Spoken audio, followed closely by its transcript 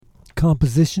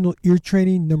Compositional Ear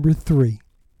Training number 3.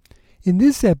 In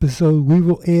this episode, we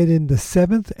will add in the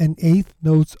 7th and 8th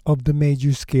notes of the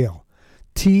major scale,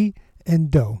 Ti and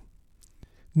Do.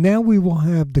 Now we will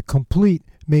have the complete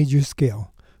major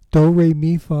scale, Do, Re,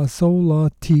 Mi, Fa, Sol, La,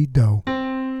 Ti, Do.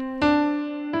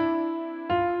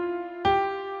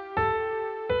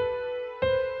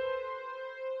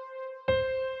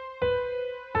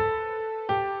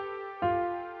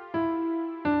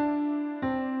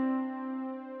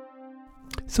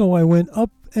 So I went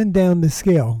up and down the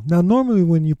scale. Now normally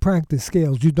when you practice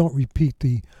scales, you don't repeat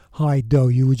the high Do.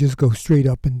 You would just go straight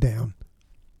up and down.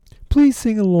 Please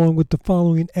sing along with the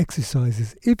following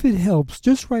exercises. If it helps,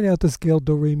 just write out the scale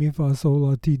Do, Re, Mi, Fa, Sol,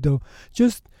 La, Ti, Do,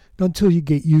 just until you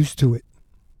get used to it.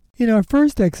 In our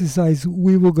first exercise,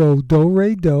 we will go Do,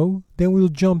 Re, Do, then we'll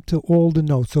jump to all the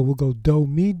notes. So we'll go Do,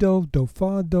 Mi, Do, Do,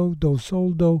 Fa, Do, Do,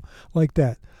 Sol, Do, like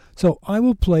that. So I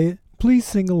will play it. Please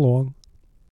sing along.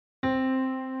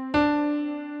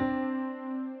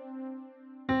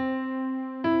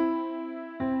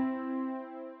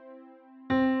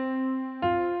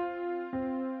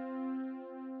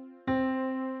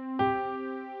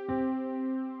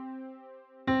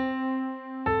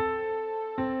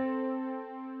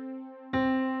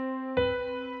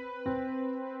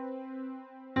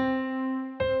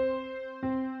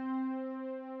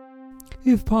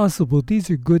 If possible,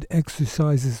 these are good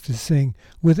exercises to sing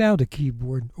without a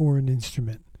keyboard or an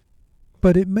instrument.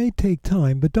 But it may take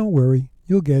time, but don't worry,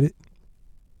 you'll get it.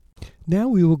 Now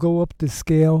we will go up the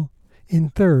scale in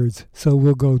thirds. So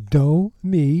we'll go Do,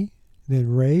 Mi,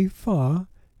 then Re, Fa,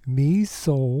 Mi,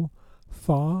 Sol,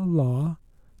 Fa, La,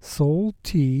 Sol,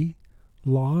 Ti,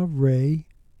 La, Re,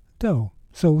 Do.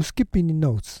 So we're skipping the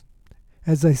notes.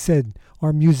 As I said,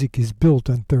 our music is built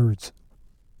on thirds.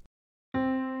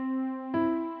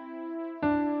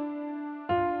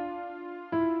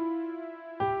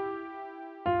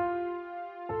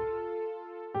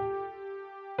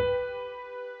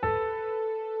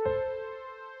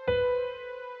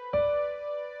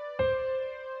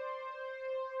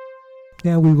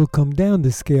 Now we will come down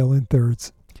the scale in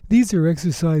thirds. These are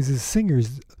exercises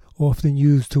singers often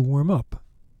use to warm up.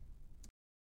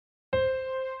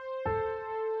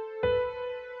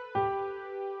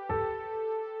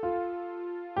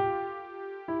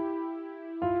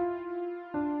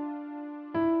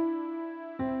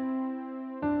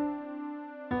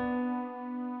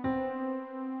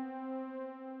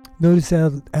 Notice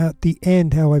at the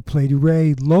end how I played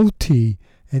Re, Lo, Ti,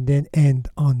 and then end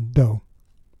on Do.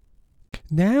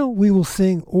 Now we will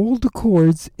sing all the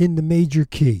chords in the major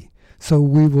key. So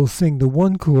we will sing the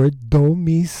one chord, Do,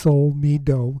 Mi, Sol, Mi,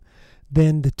 Do.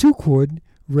 Then the two chord,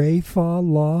 Re, Fa,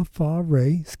 La, Fa,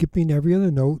 Re, skipping every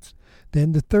other note.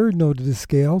 Then the third note of the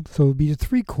scale, so it will be the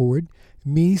three chord,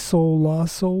 Mi, Sol, La,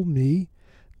 Sol, Mi.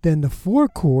 Then the four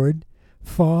chord,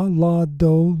 Fa, La,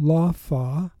 Do, La,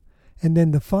 Fa. And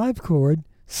then the five chord,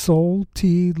 Sol,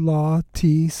 Ti, La,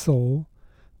 Ti, Sol.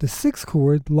 The sixth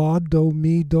chord, La, Do,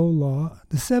 Mi, Do, La.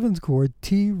 The seventh chord,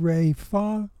 Ti, Re,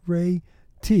 Fa, Re,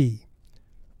 Ti.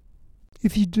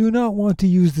 If you do not want to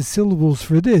use the syllables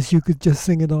for this, you could just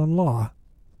sing it on La.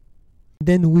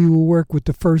 Then we will work with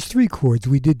the first three chords.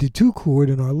 We did the two chord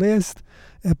in our last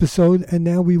episode, and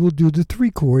now we will do the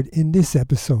three chord in this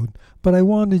episode. But I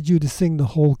wanted you to sing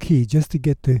the whole key just to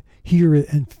get to hear it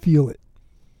and feel it.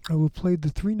 I will play the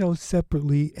three notes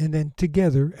separately and then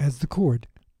together as the chord.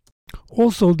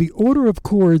 Also, the order of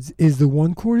chords is the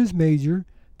one chord is major,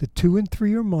 the 2 and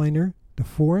 3 are minor, the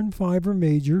 4 and 5 are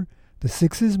major, the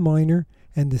 6 is minor,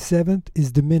 and the 7th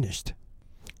is diminished.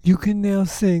 You can now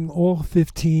sing all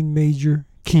 15 major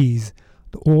keys,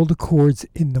 all the chords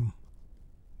in them.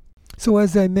 So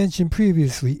as I mentioned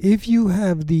previously, if you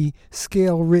have the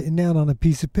scale written out on a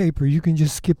piece of paper, you can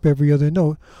just skip every other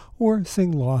note or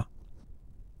sing La.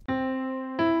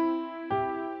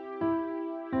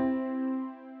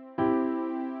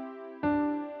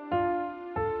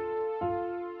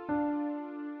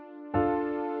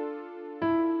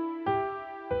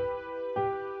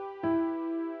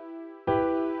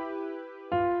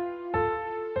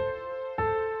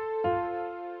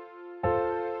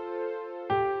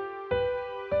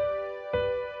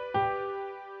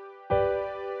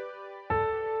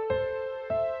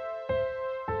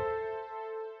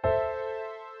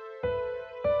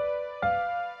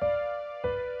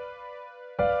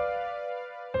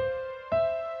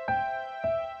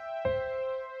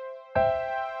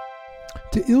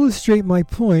 To illustrate my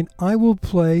point, I will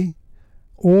play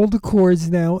all the chords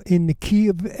now in the key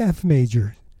of F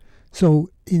major. So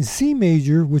in C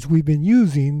major, which we've been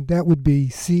using, that would be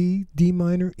C, D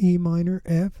minor, E minor,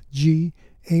 F, G,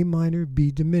 A minor,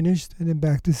 B diminished, and then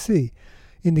back to C.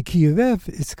 In the key of F,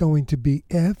 it's going to be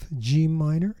F, G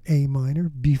minor, A minor,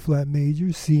 B flat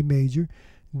major, C major,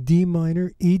 D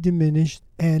minor, E diminished,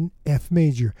 and F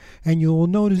major. And you will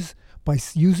notice by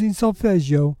using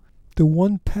solfeggio, the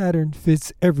one pattern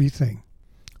fits everything.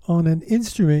 On an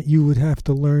instrument, you would have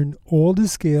to learn all the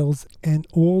scales and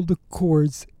all the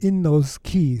chords in those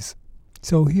keys.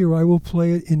 So here I will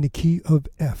play it in the key of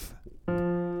F.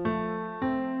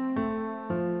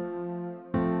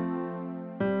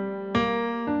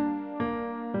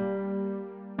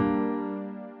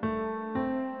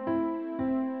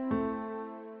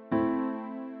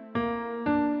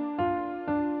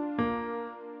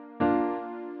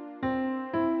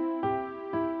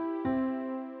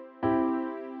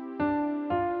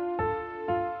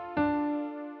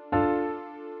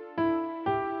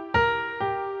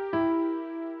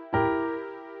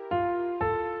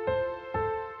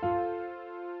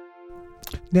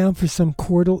 Now for some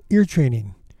chordal ear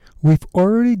training. We've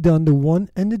already done the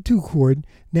 1 and the 2 chord.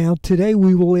 Now today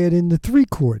we will add in the 3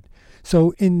 chord.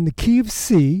 So in the key of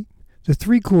C, the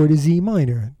 3 chord is E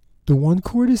minor. The 1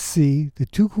 chord is C, the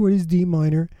 2 chord is D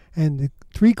minor, and the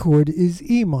 3 chord is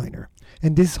E minor.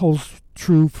 And this holds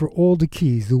true for all the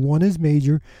keys. The 1 is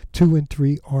major, 2 and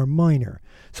 3 are minor.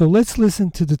 So let's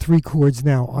listen to the 3 chords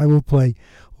now. I will play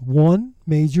 1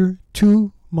 major,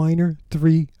 2 minor,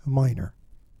 3 minor.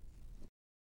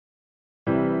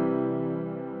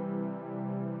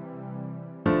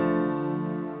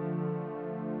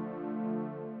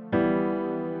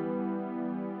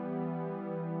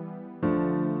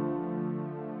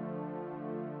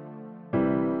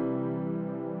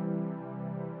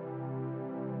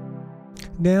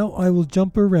 Now I will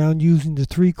jump around using the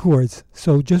 3 chords,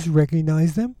 so just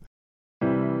recognize them.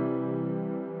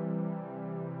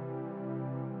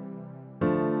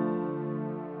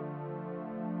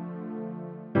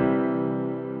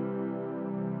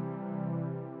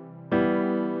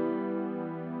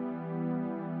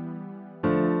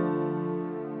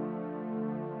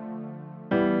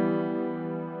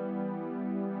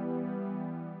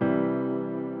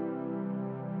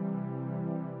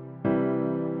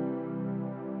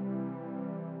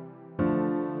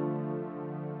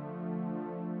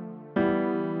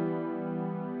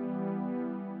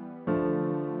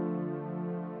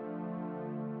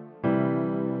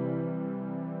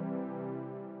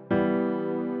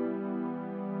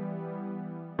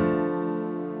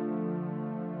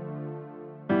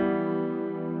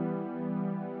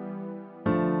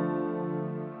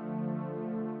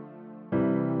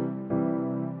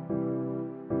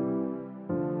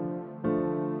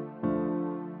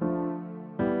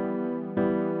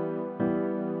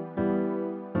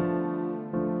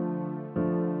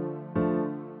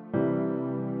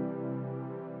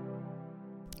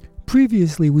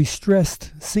 Previously, we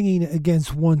stressed singing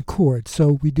against 1 chord,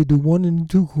 so we did the 1 and the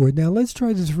 2 chord. Now let's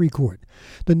try the 3 chord.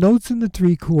 The notes in the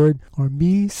 3 chord are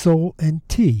Mi, Sol, and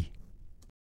Ti.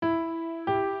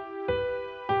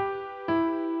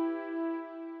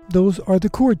 Those are the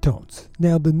chord tones.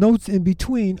 Now the notes in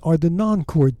between are the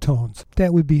non-chord tones.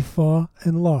 That would be Fa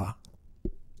and La.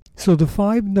 So the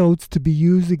 5 notes to be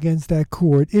used against that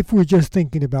chord, if we're just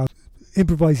thinking about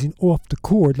improvising off the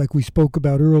chord like we spoke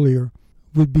about earlier,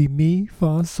 would be Mi,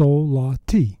 Fa, Sol, La,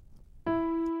 Ti.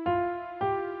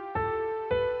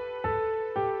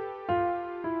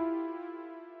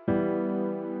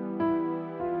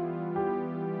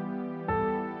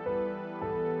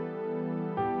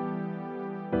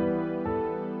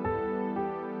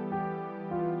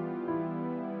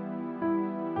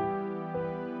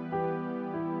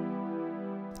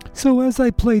 So as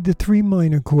I played the 3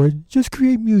 minor chord, just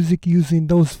create music using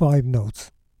those 5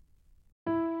 notes.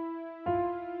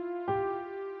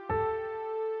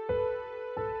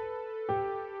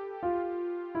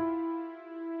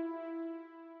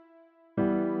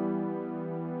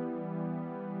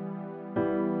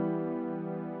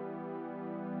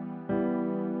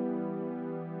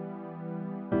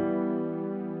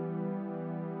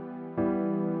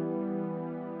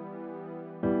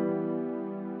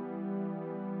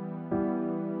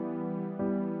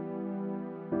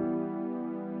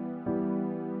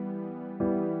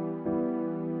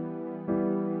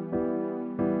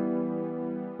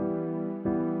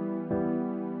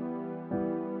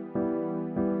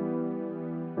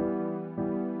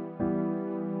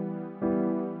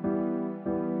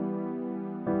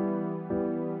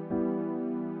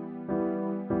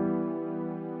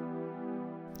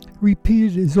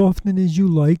 Repeat it as often as you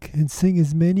like and sing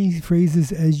as many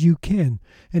phrases as you can.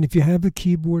 And if you have a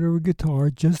keyboard or a guitar,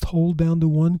 just hold down the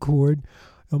 1 chord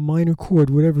a minor chord,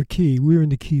 whatever key. We're in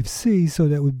the key of C, so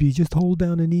that would be just hold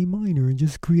down an E minor and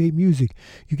just create music.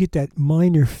 You get that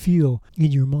minor feel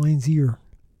in your mind's ear.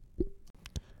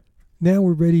 Now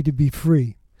we're ready to be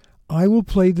free. I will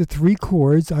play the 3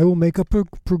 chords. I will make up a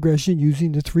progression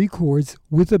using the 3 chords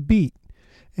with a beat.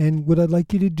 And what I'd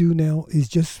like you to do now is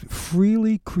just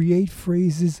freely create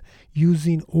phrases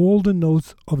using all the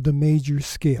notes of the major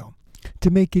scale. To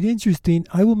make it interesting,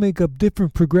 I will make up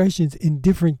different progressions in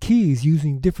different keys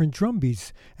using different drum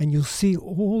beats. And you'll see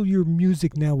all your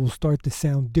music now will start to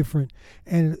sound different,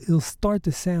 and it'll start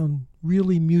to sound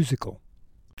really musical.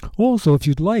 Also, if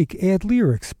you'd like, add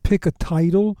lyrics. Pick a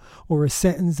title or a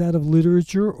sentence out of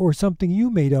literature or something you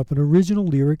made up, an original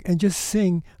lyric, and just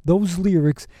sing those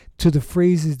lyrics to the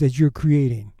phrases that you're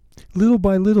creating. Little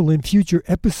by little in future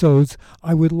episodes,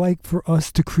 I would like for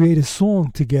us to create a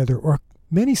song together, or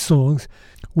many songs,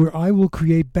 where I will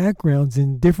create backgrounds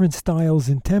in different styles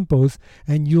and tempos,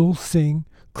 and you'll sing,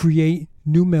 create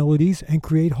new melodies, and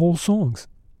create whole songs.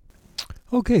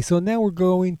 Okay, so now we're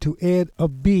going to add a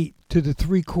beat to the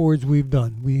 3 chords we've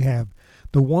done. We have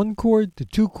the 1 chord, the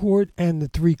 2 chord, and the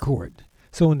 3 chord.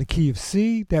 So in the key of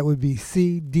C, that would be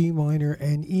C, D minor,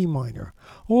 and E minor.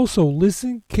 Also,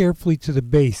 listen carefully to the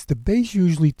bass. The bass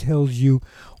usually tells you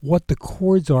what the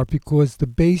chords are because the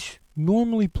bass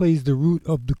normally plays the root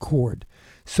of the chord.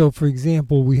 So for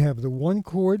example, we have the 1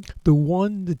 chord, the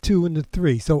 1, the 2, and the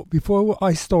 3. So before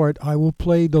I start, I will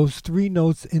play those 3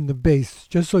 notes in the bass,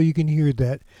 just so you can hear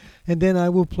that. And then I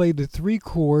will play the 3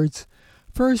 chords,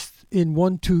 first in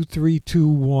 1, 2, 3, 2,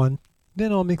 1.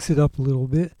 Then I'll mix it up a little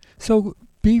bit. So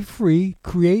be free,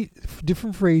 create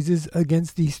different phrases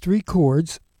against these 3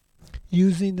 chords,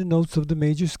 using the notes of the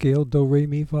major scale, do, re,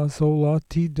 mi, fa, sol, la,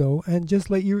 ti, do, and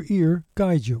just let your ear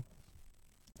guide you.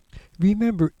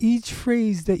 Remember, each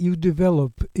phrase that you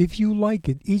develop, if you like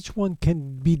it, each one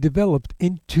can be developed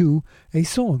into a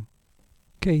song.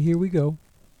 Okay, here we go.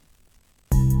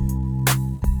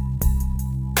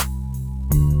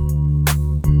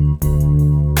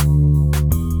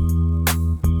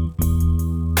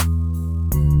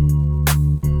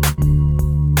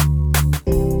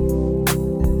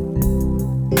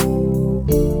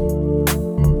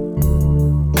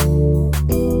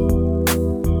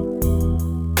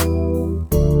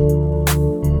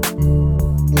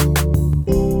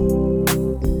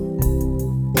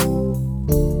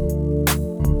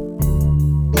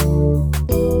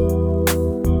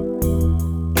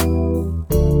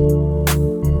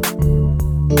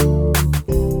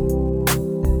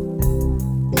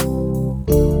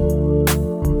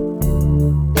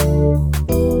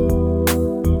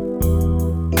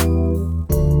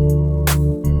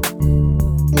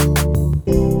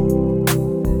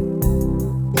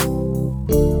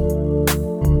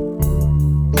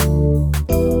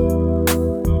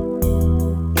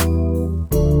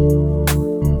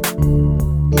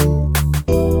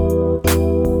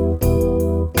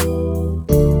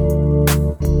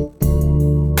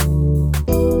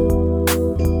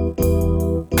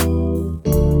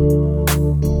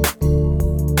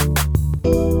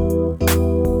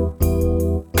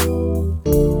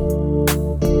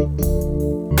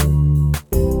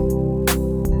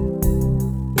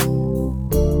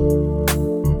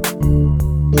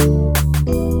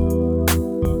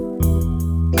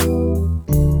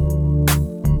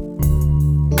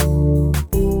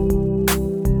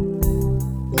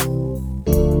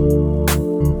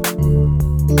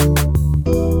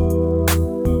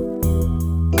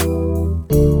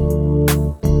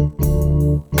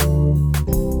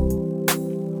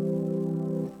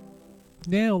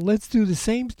 Now let's do the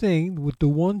same thing with the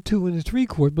 1, 2, and the 3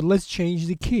 chord, but let's change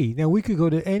the key. Now we could go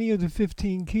to any of the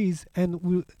 15 keys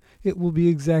and it will be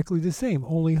exactly the same,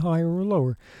 only higher or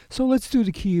lower. So let's do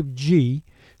the key of G.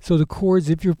 So the chords,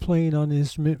 if you're playing on an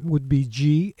instrument, would be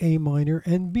G, A minor,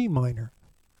 and B minor.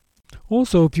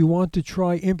 Also, if you want to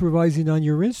try improvising on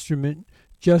your instrument,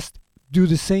 just do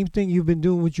the same thing you've been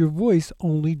doing with your voice,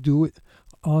 only do it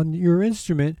on your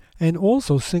instrument and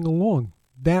also sing along.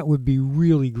 That would be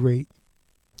really great.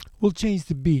 We'll change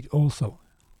the beat also.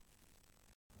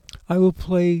 I will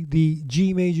play the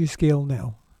G major scale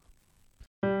now.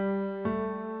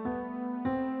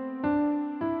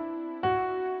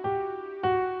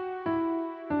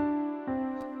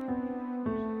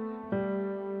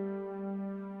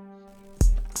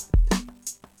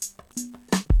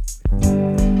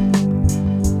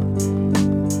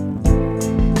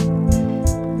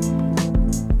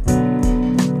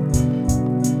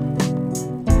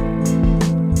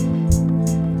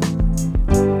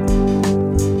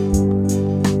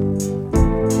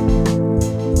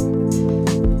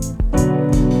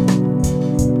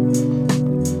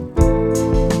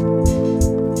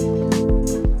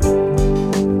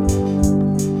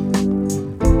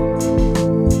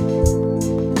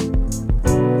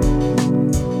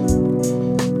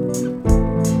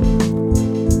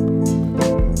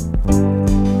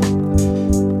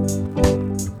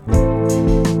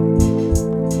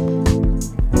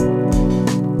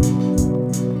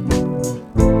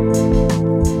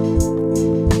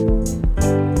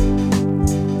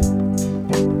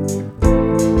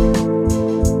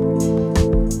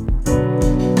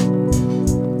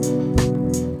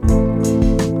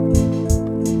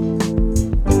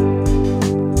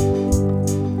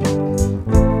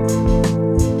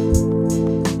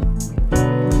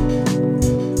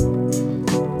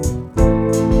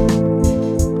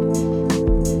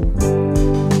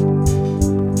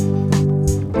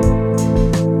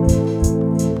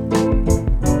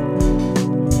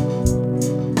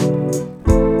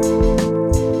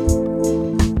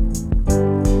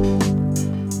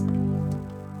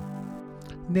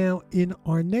 In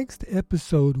our next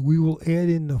episode, we will add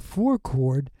in the 4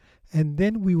 chord, and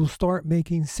then we will start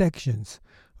making sections,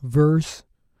 verse,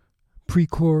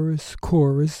 pre-chorus,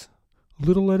 chorus,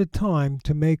 little at a time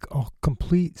to make a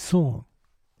complete song.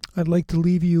 I'd like to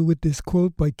leave you with this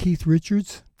quote by Keith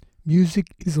Richards.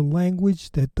 Music is a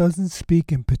language that doesn't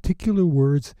speak in particular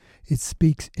words, it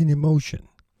speaks in emotion.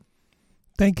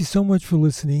 Thank you so much for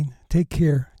listening. Take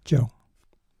care, Joe.